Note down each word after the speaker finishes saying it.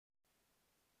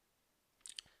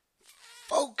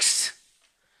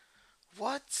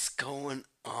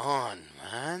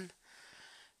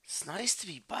nice to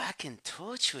be back in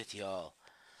touch with y'all.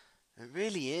 It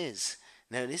really is.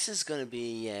 Now this is gonna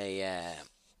be a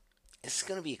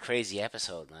crazy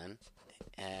episode, man.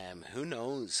 Who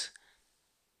knows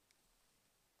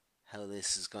how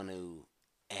this is gonna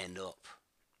end up?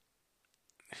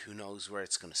 Who knows where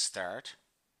it's gonna start?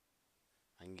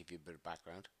 I can give you a bit of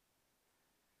background.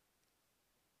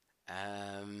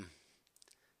 Um,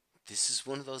 this is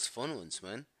one of those fun ones,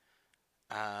 man.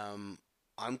 Um,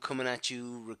 I'm coming at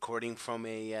you recording from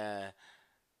a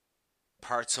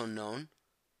parts unknown.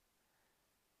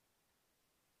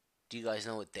 Do you guys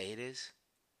know what day it is?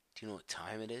 Do you know what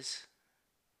time it is?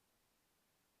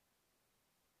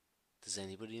 Does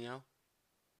anybody know?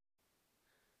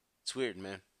 It's weird,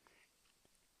 man.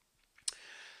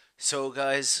 So,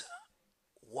 guys,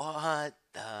 what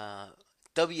the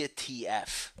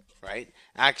WTF, right?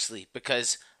 Actually,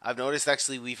 because I've noticed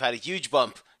we've had a huge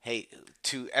bump. Hey,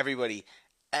 to everybody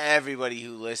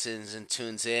who listens and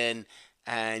tunes in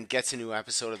and gets a new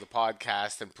episode of the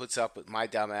podcast and puts up with my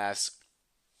dumb ass.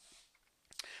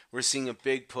 We're seeing a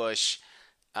big push.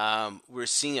 We're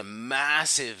seeing a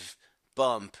massive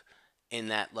bump in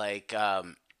that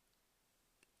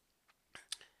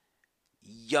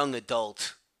young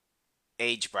adult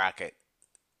age bracket.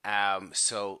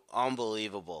 So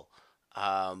unbelievable.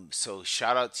 So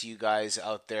shout out to you guys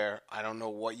out there. I don't know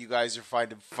what you guys are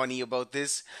finding funny about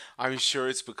this. I'm sure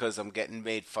it's because I'm getting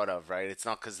made fun of, right? It's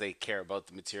not because they care about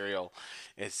the material.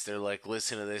 It's they're like,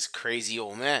 listen to this crazy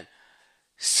old man.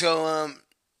 So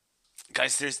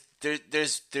guys,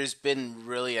 there's been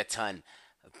really a ton.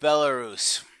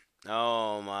 Belarus.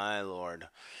 Oh my lord.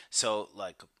 So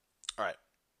all right,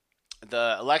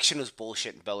 the election was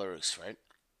bullshit in Belarus, right?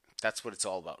 That's what it's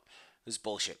all about. It was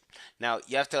bullshit. Now,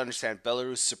 you have to understand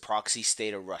Belarus is a proxy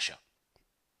state of Russia.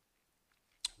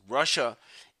 Russia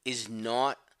is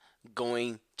not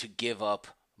going to give up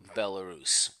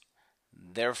Belarus.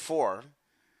 Therefore,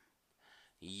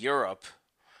 Europe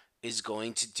is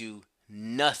going to do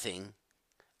nothing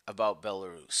about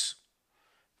Belarus.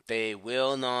 They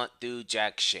will not do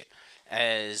jack shit.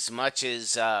 As much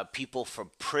as people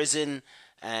from prison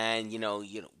and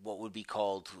what would be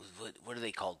called what are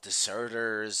they called,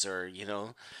 deserters, or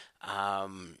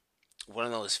one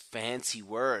of those fancy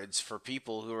words for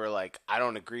people who are like, I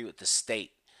don't agree with the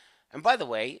state. And by the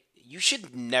way, you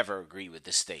should never agree with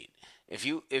the state. If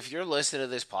you're listening to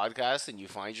this podcast and you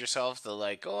find yourself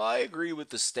like, oh, I agree with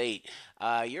the state,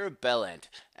 you're a bellend.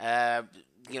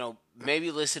 Maybe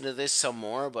listen to this some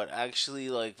more, but actually,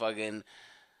 like, fucking,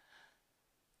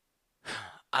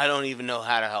 I don't even know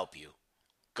how to help you,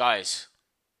 guys,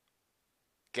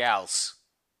 gals,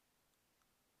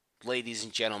 ladies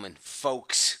and gentlemen,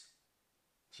 folks.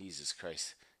 Jesus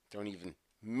Christ, don't even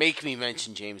make me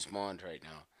mention James Bond right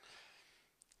now.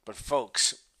 But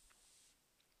folks,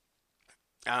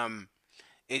 um,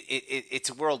 it's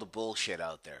a world of bullshit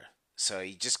out there. So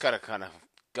you just gotta kind of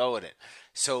go with it.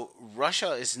 So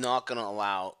Russia is not gonna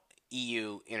allow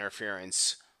EU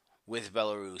interference with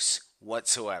Belarus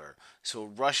whatsoever. So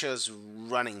Russia's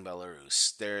running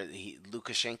Belarus.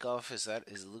 Lukashenko,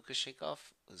 is Lukashenko?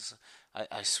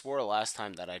 I swore last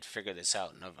time that I'd figure this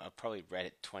out, and I've probably read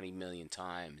it 20 million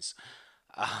times.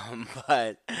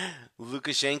 But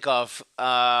Lukashenko,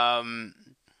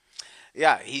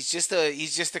 yeah, he's just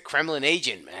a Kremlin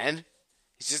agent, man.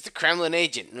 He's just a Kremlin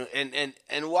agent,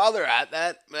 and while they're at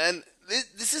that, man,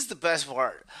 this is the best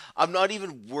part. I'm not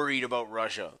even worried about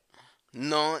Russia,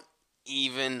 not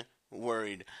even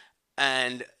worried,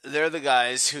 and they're the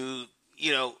guys who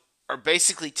are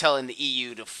basically telling the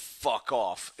EU to fuck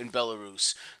off in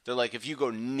Belarus. They're like, if you go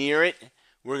near it,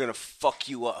 we're gonna fuck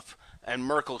you up. And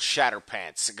Merkel shat her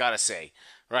pants, I gotta say,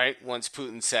 right? Once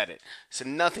Putin said it. So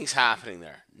nothing's happening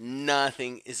there.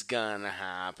 Nothing is gonna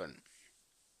happen.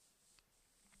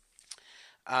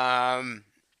 Um,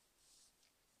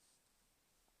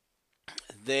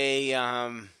 they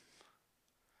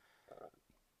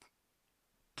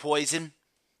poison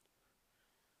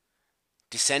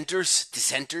dissenters.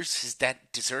 Is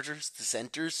that deserters?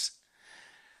 Dissenters?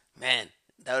 Man,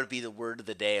 that would be the word of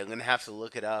the day. I'm gonna have to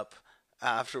look it up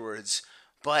afterwards.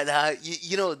 But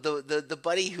the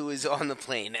buddy who is on the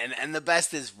plane, and the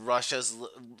best is Russia's.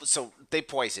 So they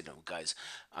poisoned him, guys.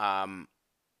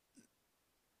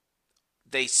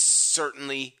 They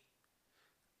certainly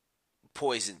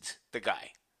poisoned the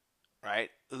guy, right?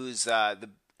 Who's the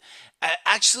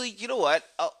actually, you know what?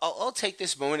 I'll take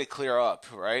this moment to clear up,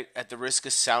 right? At the risk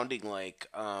of sounding like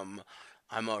I'm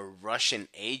a Russian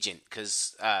agent,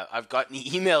 because I've gotten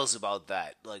emails about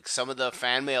that. Like, some of the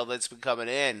fan mail that's been coming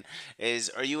in is,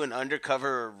 "Are you an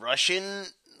undercover Russian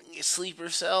sleeper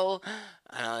cell?"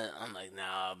 And I'm like,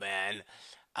 "No, man.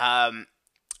 Um,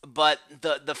 but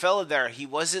the fella there, he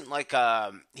wasn't like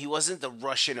he wasn't the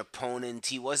Russian opponent.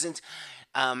 He wasn't.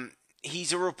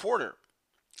 He's a reporter.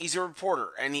 He's a reporter,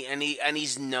 and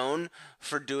he's known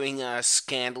for doing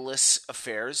scandalous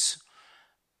affairs.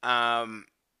 Um,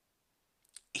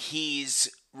 he's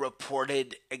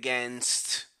reported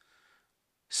against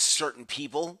certain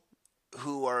people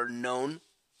who are known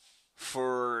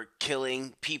for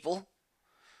killing people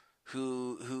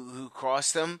who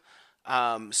cross them.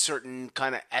 Certain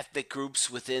kind of ethnic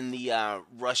groups within the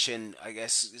Russian, I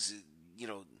guess, you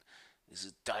know, is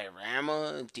it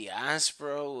diorama,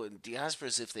 diaspora? Diaspora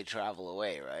is if they travel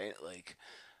away, right? Like,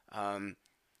 um,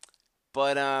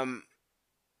 but uh,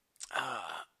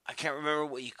 I can't remember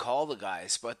what you call the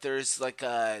guys, but there's like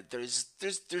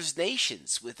there's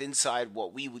nations with inside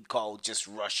what we would call just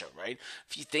Russia, right?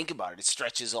 If you think about it, it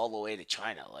stretches all the way to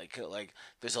China. Like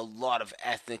there's a lot of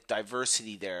ethnic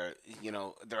diversity there. You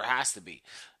know, there has to be,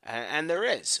 and there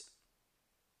is.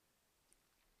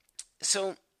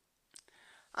 So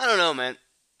I don't know, man.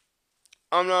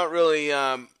 I'm not really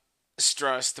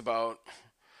stressed about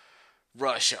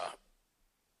Russia,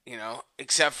 you know,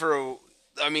 except for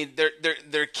I mean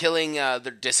they're killing their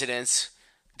dissidents.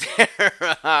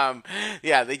 um,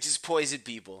 yeah, they just poison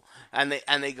people, and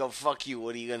they go fuck you.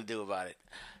 What are you gonna do about it?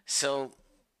 So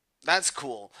that's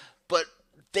cool, but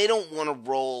they don't want to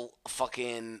roll a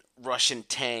fucking Russian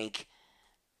tank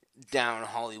down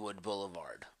Hollywood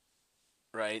Boulevard,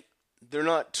 right? They're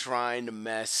not trying to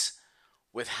mess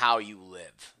with how you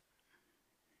live,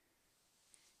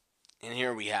 and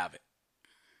here we have it.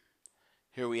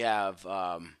 Here we have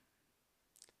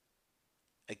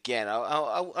again.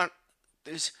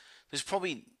 There's there's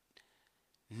probably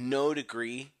no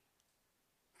degree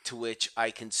to which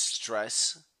I can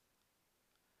stress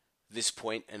this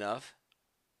point enough.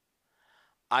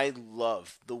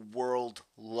 The world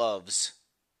loves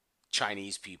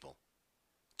Chinese people.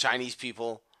 Chinese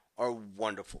people are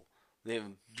wonderful. They have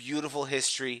beautiful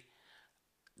history.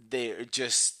 They're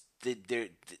just they're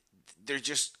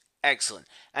just excellent.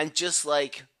 And just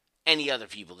like any other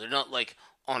people, they're not like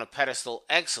on a pedestal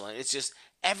excellent. It's just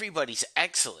everybody's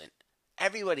excellent.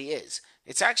 Everybody is.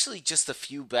 It's actually just a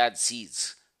few bad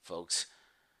seeds, folks,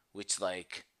 which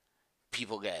like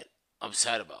people get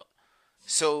upset about.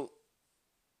 So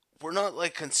we're not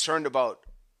like concerned about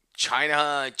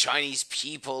China, Chinese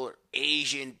people, or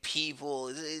Asian people.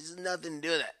 It's nothing to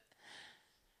do with that.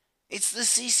 It's the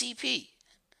CCP.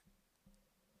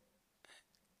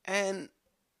 And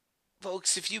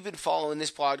folks, if you've been following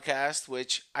this podcast,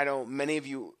 which I know many of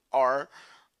you are,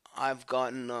 I've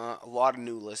gotten a lot of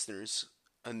new listeners,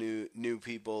 new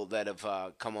people that have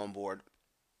come on board.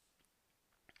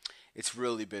 It's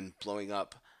really been blowing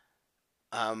up.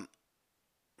 Um,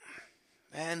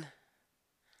 man,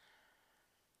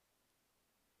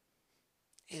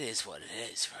 it is what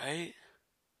it is, right?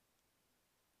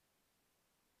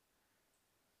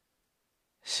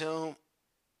 So,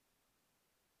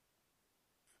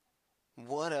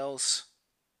 what else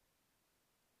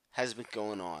has been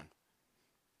going on?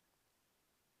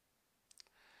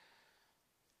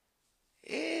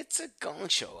 It's a gong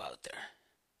show out there.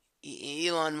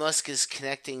 Elon Musk is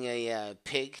connecting a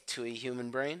pig to a human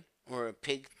brain, or a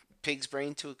pig's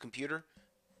brain to a computer.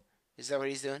 Is that what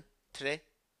he's doing today?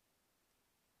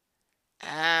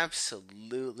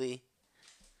 Absolutely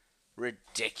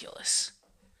ridiculous.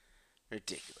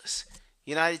 Ridiculous.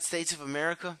 United States of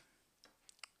America?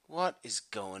 What is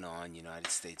going on, United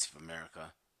States of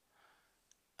America?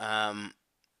 Um,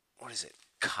 what is it?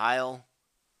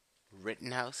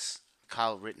 Rittenhouse?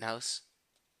 Kyle Rittenhouse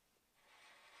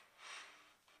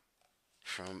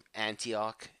from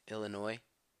Antioch, Illinois.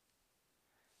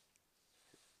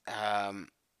 Um,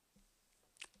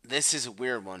 this is a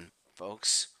weird one,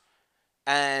 folks,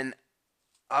 and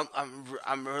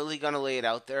I'm really gonna lay it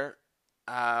out there.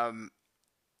 Um,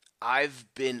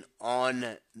 I've been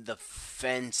on the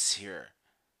fence here.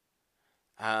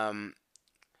 Um,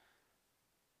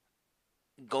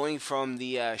 Going from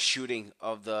the shooting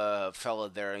of the fella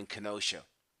there in Kenosha,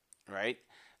 right?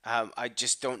 I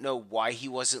just don't know why he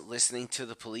wasn't listening to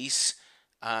the police.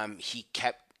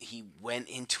 He went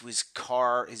into his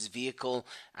car, his vehicle,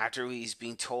 after he's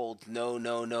being told no,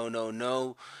 no, no, no,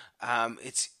 no.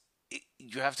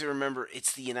 You have to remember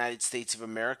it's the United States of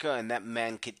America, and that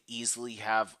man could easily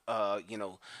have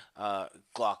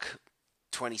Glock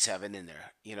 27 in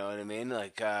there. You know what I mean?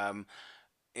 Like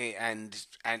and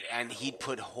he'd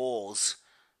put holes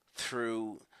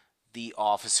through the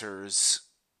officer's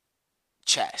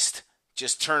chest.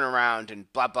 Just turn around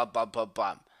and blah blah blah blah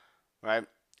blah, right?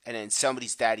 And then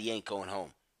somebody's daddy ain't going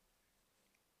home.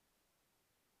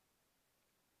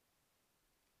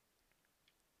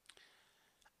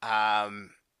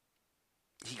 Um,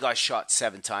 he got shot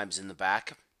 7 times in the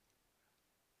back.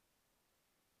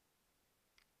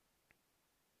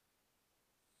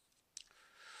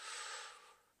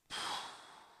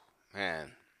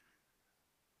 Man,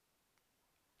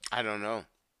 I don't know.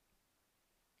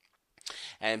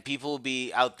 And people will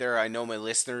be out there. I know my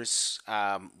listeners.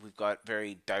 We've got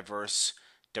very diverse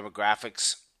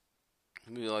demographics.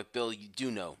 Be like, Bill, you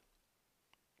do know.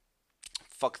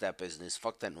 Fuck that business.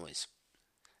 Fuck that noise.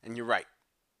 And you're right.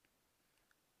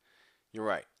 You're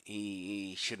right.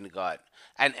 He shouldn't have got.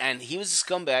 And he was a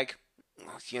scumbag.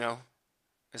 You know,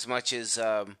 as much as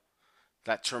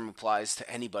that term applies to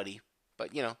anybody.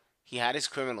 But he had his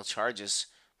criminal charges.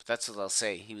 But that's what I'll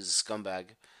say. He was a scumbag.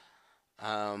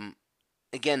 Um,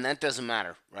 Again, that doesn't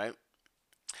matter, right?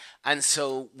 And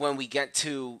so when we get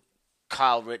to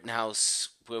Kyle Rittenhouse,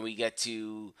 when we get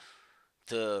to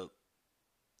the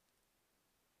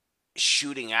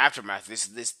shooting aftermath,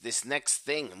 this next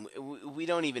thing, we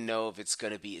don't even know if it's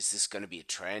going to be. Is this going to be a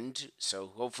trend?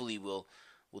 So hopefully we'll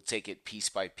take it piece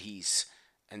by piece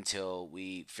until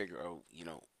we figure out,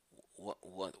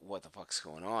 what the fuck's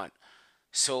going on.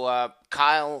 So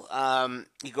Kyle,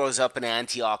 he grows up in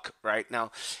Antioch, right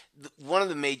now. One of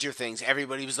the major things,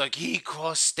 everybody was like, he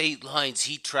crossed state lines,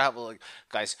 he traveled. Like,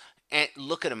 guys,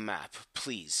 look at a map,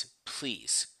 please,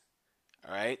 please.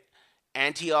 All right,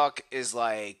 Antioch is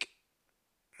like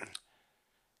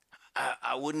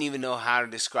I wouldn't even know how to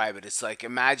describe it. It's like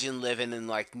imagine living in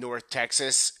like North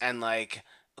Texas and like,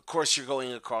 of course, you're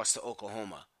going across to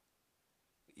Oklahoma.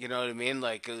 You know what I mean?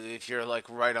 Like if you're like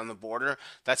right on the border,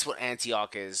 that's what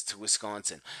Antioch is to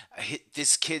Wisconsin.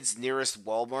 This kid's nearest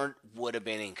Walmart would have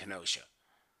been in Kenosha.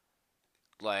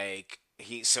 Like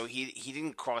he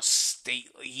didn't cross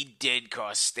state. He did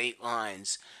cross state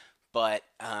lines, but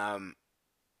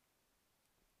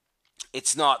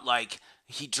it's not like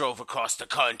he drove across the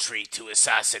country to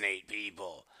assassinate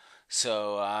people.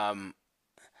 So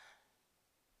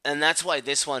and that's why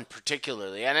this one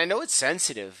particularly, and I know it's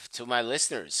sensitive to my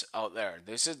listeners out there.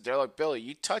 They're like, Bill, are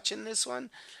you touching this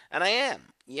one? And I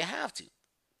am. You have to.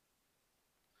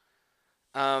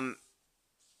 Um,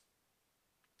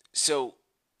 so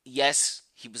yes,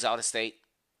 he was out of state,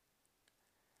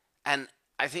 and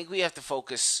I think we have to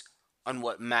focus on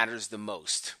what matters the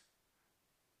most,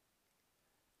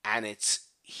 and it's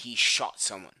he shot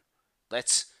someone.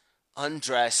 Let's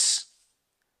undress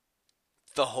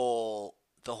the whole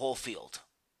field,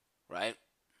 right?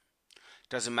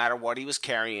 Doesn't matter what he was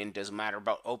carrying. Doesn't matter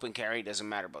about open carry. Doesn't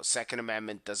matter about Second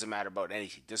Amendment. Doesn't matter about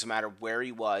anything. Doesn't matter where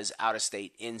he was, out of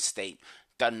state, in state.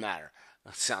 Doesn't matter.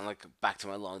 I sound like back to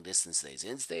my long distance days.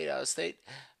 In state, out of state.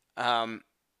 Um,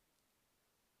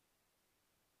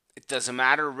 it doesn't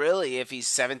matter really if he's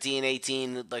 17,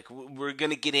 18. Like, we're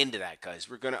going to get into that, guys.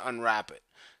 We're going to unwrap it.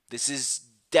 This is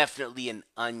definitely an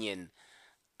onion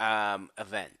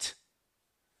event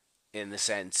in the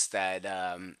sense that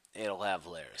it'll have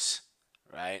layers,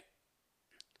 right?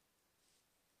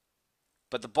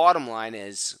 But the bottom line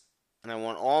is, and I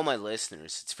want all my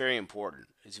listeners, it's very important.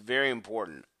 It's very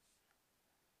important,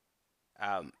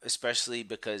 especially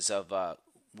because of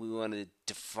we want to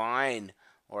define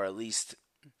or at least,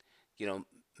 you know,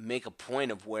 make a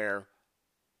point of where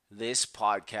this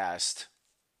podcast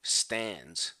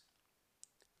stands.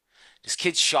 This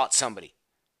kid shot somebody.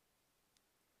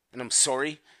 And I'm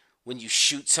sorry, when you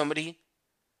shoot somebody,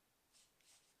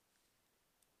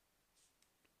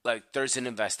 like, there's an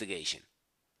investigation.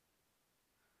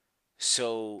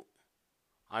 So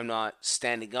I'm not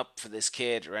standing up for this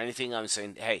kid or anything. I'm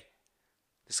saying, hey,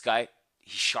 this guy,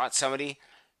 he shot somebody.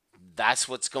 That's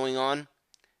what's going on.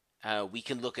 We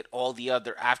can look at all the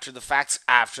other after the facts,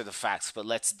 but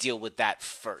let's deal with that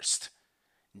first.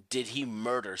 Did he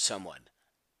murder someone?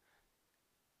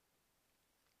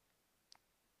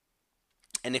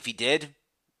 And if he did,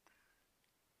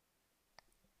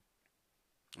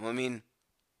 well, I mean,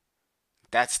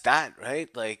 that's that, right?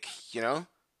 Like,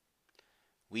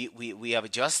 we have a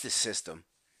justice system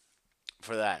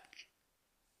for that.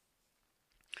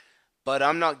 But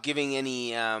I'm not giving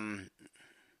any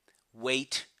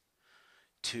weight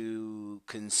to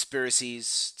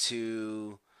conspiracies,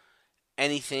 to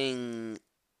anything,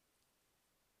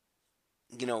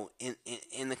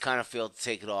 in the kind of field to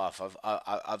take it off.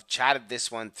 I've chatted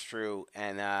this one through,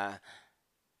 and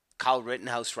Kyle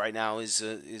Rittenhouse right now is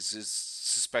a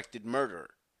suspected murderer,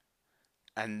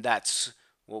 and that's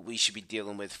what we should be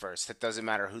dealing with first. It doesn't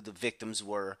matter who the victims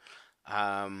were.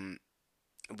 Um,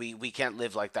 we can't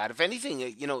live like that. If anything,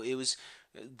 it was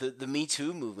the Me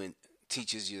Too movement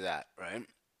teaches you that, right?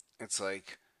 It's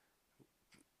like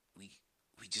we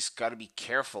we just got to be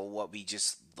careful what we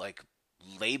just like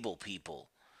label people.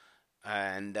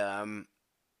 And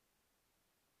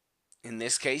in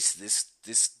this case,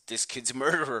 this kid's a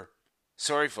murderer.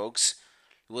 Sorry, folks.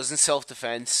 It wasn't self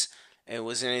defense. It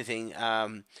wasn't anything.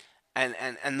 And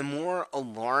the more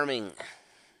alarming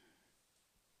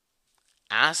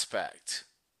aspect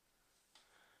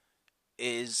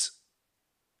is,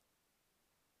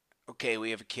 okay,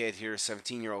 we have a kid here, a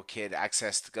 17-year-old kid,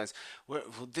 access to guns.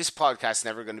 This podcast is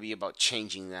never going to be about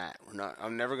changing that. We're not.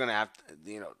 I'm never going to have.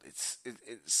 It's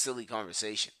silly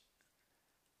conversation.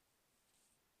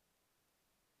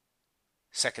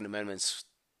 Second Amendment's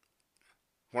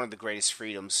one of the greatest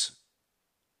freedoms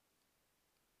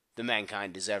the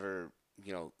mankind has ever,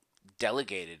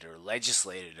 delegated or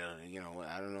legislated.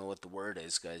 I don't know what the word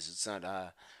is, guys. It's not.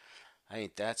 I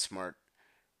ain't that smart.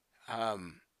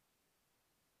 Um,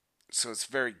 so it's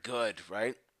very good,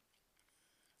 right?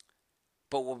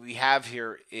 But what we have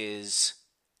here is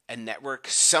a network.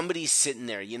 Somebody's sitting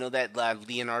there. You know that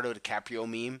Leonardo DiCaprio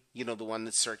meme? You know, the one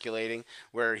that's circulating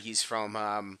where he's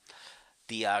from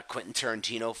the Quentin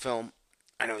Tarantino film.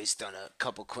 I know he's done a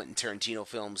couple Quentin Tarantino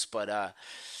films, but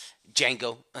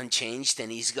Django Unchanged,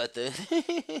 and he's got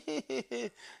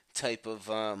the type of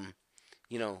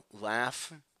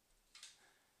laugh.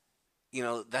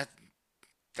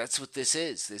 That's what this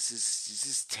is. This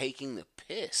is taking the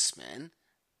piss, man.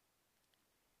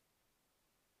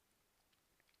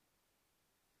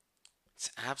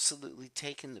 It's absolutely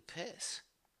taking the piss.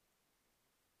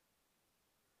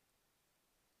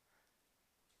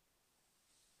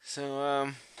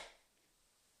 So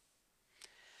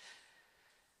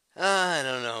I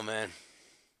don't know, man.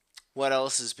 What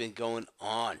else has been going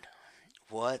on?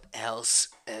 What else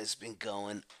has been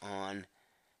going on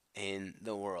in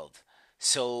the world?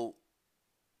 So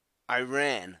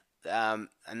Iran, and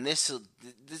this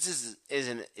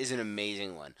is an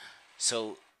amazing one.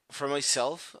 So for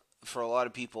myself, for a lot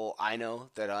of people I know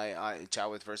that I chat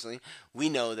with personally, we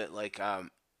know that like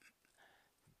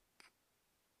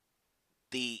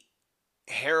the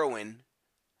heroin,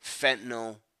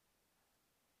 fentanyl,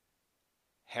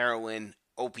 heroin,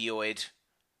 opioid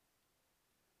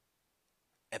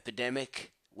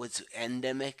epidemic, what's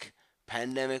endemic,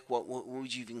 pandemic, what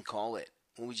would you even call it?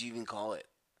 What would you even call it?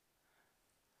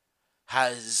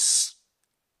 Has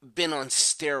been on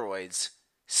steroids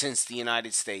since the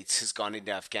United States has gone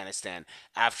into Afghanistan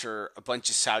after a bunch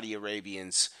of Saudi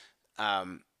Arabians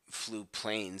flew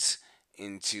planes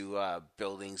into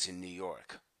buildings in New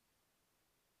York.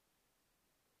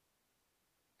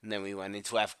 And then we went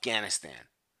into Afghanistan.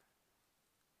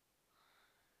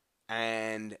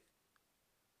 And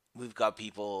we've got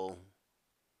people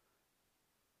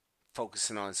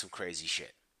focusing on some crazy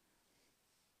shit.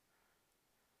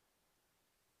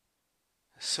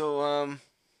 So,